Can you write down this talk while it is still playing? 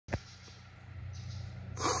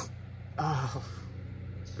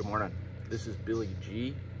Good morning. This is Billy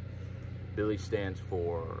G. Billy stands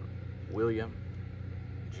for William.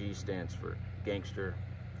 G stands for gangster.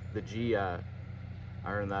 The G, I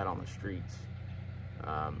earned that on the streets.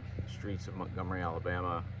 Streets of Montgomery,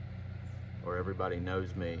 Alabama, where everybody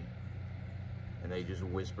knows me and they just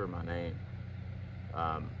whisper my name.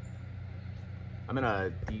 I'm in a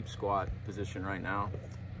deep squat position right now.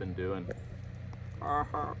 Been doing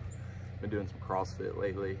some CrossFit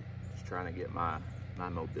lately, just trying to get my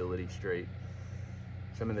mobility straight.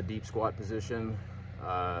 So I'm in the deep squat position.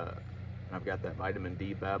 And I've got that vitamin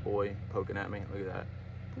D bad boy poking at me. Look at that.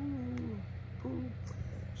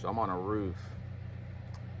 So I'm on a roof.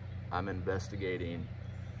 I'm investigating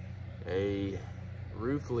a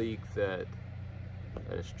roof leak that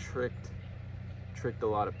has tricked a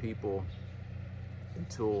lot of people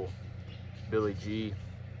until Billy G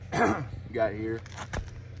got here.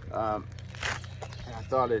 And I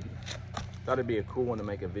thought it'd be a cool one to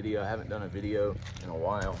make a video. I haven't done a video in a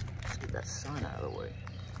while. Let's get that sun out of the way.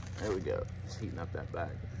 There we go. Just heating up that bag.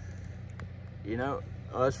 You know,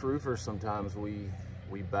 us roofers sometimes we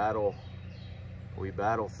battle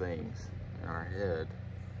things in our head.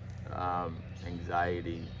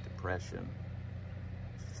 Anxiety, depression,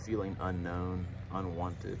 feeling unknown,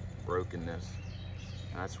 unwanted, brokenness.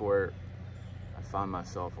 And that's where I find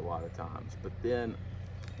myself a lot of times. But then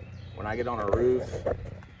when I get on a roof,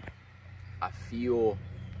 I feel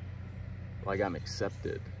like I'm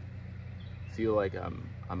accepted. I feel like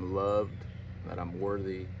I'm loved, that I'm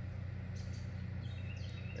worthy.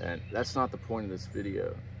 And that's not the point of this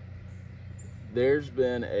video. There's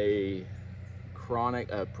been a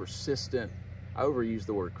persistent, I overuse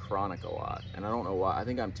the word chronic a lot, and I don't know why. I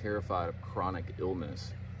think I'm terrified of chronic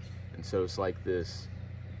illness. And so it's like this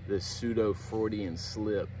pseudo-Freudian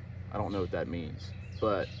slip. I don't know what that means,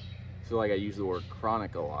 but I feel like I use the word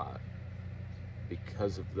chronic a lot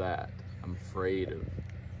because of that. I'm afraid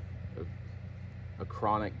of a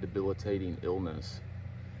chronic debilitating illness.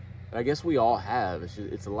 And I guess we all have.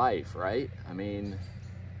 It's life, right? I mean,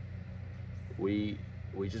 we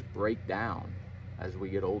just break down as we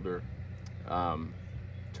get older.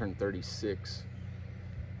 Turned 36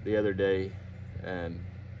 the other day and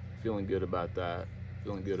feeling good about that.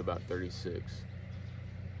 Feeling good about 36.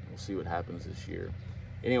 We'll see what happens this year.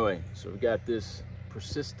 Anyway, so we've got this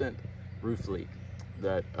persistent roof leak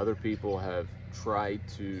that other people have tried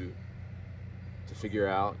to figure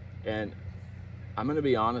out. And I'm gonna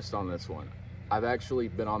be honest on this one. I've actually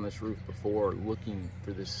been on this roof before looking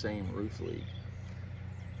for this same roof leak.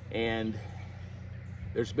 And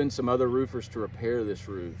there's been some other roofers to repair this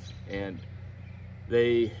roof, and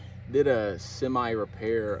they did a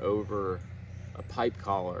semi-repair over a pipe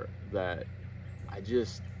collar that I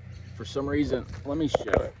just, for some reason, let me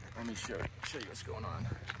show it. Let me show you what's going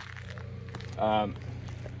on.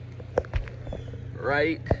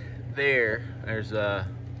 Right there's a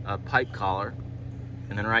pipe collar,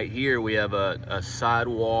 and then right here we have a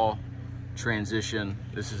sidewall transition.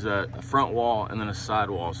 This is a front wall and then a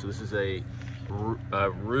sidewall. So this is a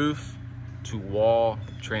roof to wall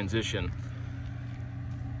transition.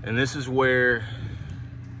 And this is where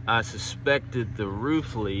I suspected the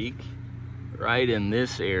roof leak, right in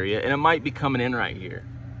this area. And it might be coming in right here.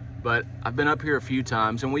 But I've been up here a few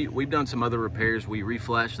times, and we've done some other repairs. We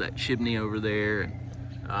reflashed that chimney over there.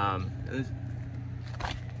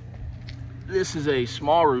 This is a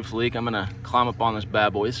small roof leak. I'm gonna climb up on this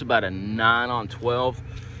bad boy. This is about a 9 on 12.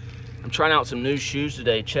 I'm trying out some new shoes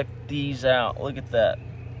today. Check these out. Look at that.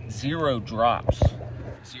 0 drops.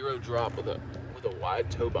 0 drop with a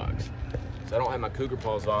wide toe box. So I don't have my Cougar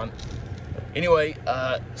paws on. Anyway,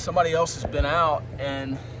 somebody else has been out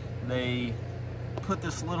and they put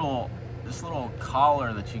this little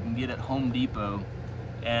collar that you can get at Home Depot,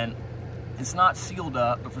 and it's not sealed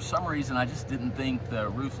up, but for some reason I just didn't think the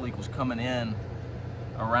roof leak was coming in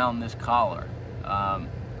around this collar.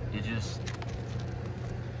 It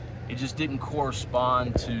just didn't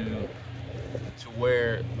correspond to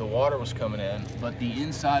where the water was coming in, but the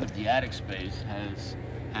inside of the attic space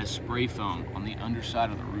has spray foam on the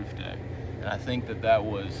underside of the roof deck. And I think that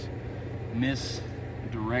was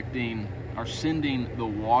misdirecting or sending the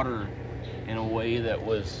water in a way that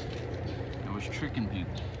was tricking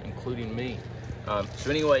people, including me. So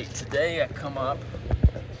anyway, today I come up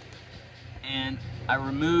and I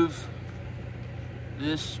remove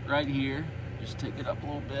this right here. Just take it up a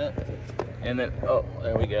little bit, and then, oh,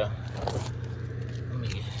 there we go.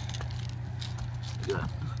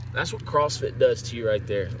 That's what CrossFit does to you right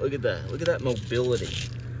there. Look at that. Look at that mobility.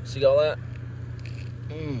 See all that?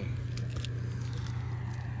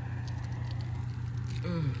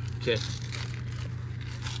 Okay.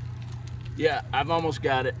 Yeah, I've almost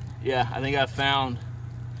got it. Yeah, I think I found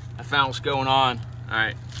what's going on. All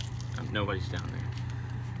right, nobody's down there.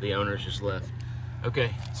 The owner's just left.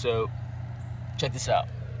 Okay, so check this out.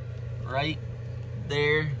 Right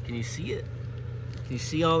there, can you see it? Can you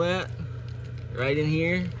see all that? Right in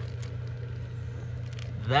here?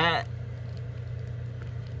 That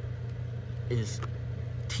is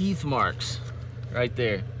teeth marks right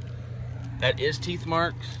there. That is teeth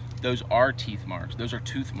marks. Those are teeth marks. Those are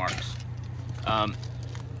tooth marks.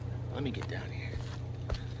 Let me get down here.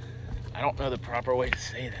 I don't know the proper way to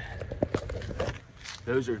say that.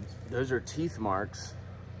 Those are teeth marks.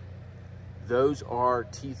 Those are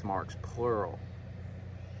teeth marks, plural.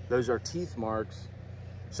 Those are teeth marks.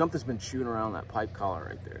 Something's been chewing around that pipe collar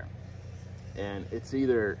right there. And it's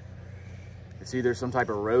either some type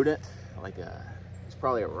of rodent, like it's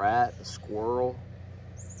probably a rat, a squirrel,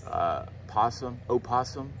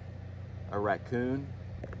 opossum, a raccoon.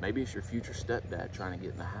 Maybe it's your future stepdad trying to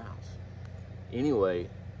get in the house. Anyway,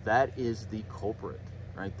 that is the culprit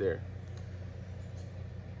right there.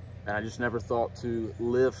 And I just never thought to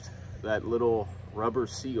lift that little rubber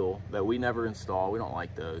seal that we never install. We don't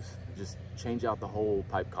like those. Just change out the whole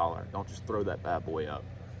pipe collar. Don't just throw that bad boy up.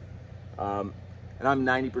 And I'm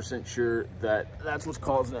 90% sure that that's what's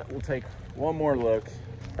causing it. We'll take one more look.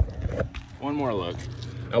 One more look.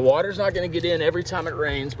 Now, water's not gonna get in every time it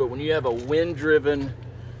rains, but when you have a wind-driven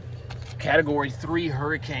Category 3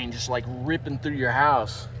 hurricane just like ripping through your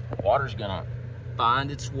house, water's gonna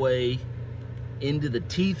find its way into the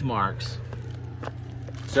teeth marks.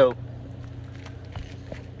 So,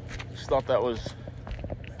 just thought that was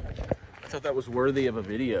worthy of a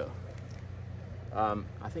video.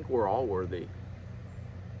 I think we're all worthy.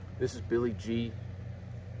 This is Billy G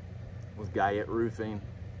with Guyette Roofing,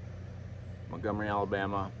 Montgomery,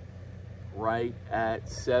 Alabama, right at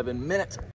 7 minutes.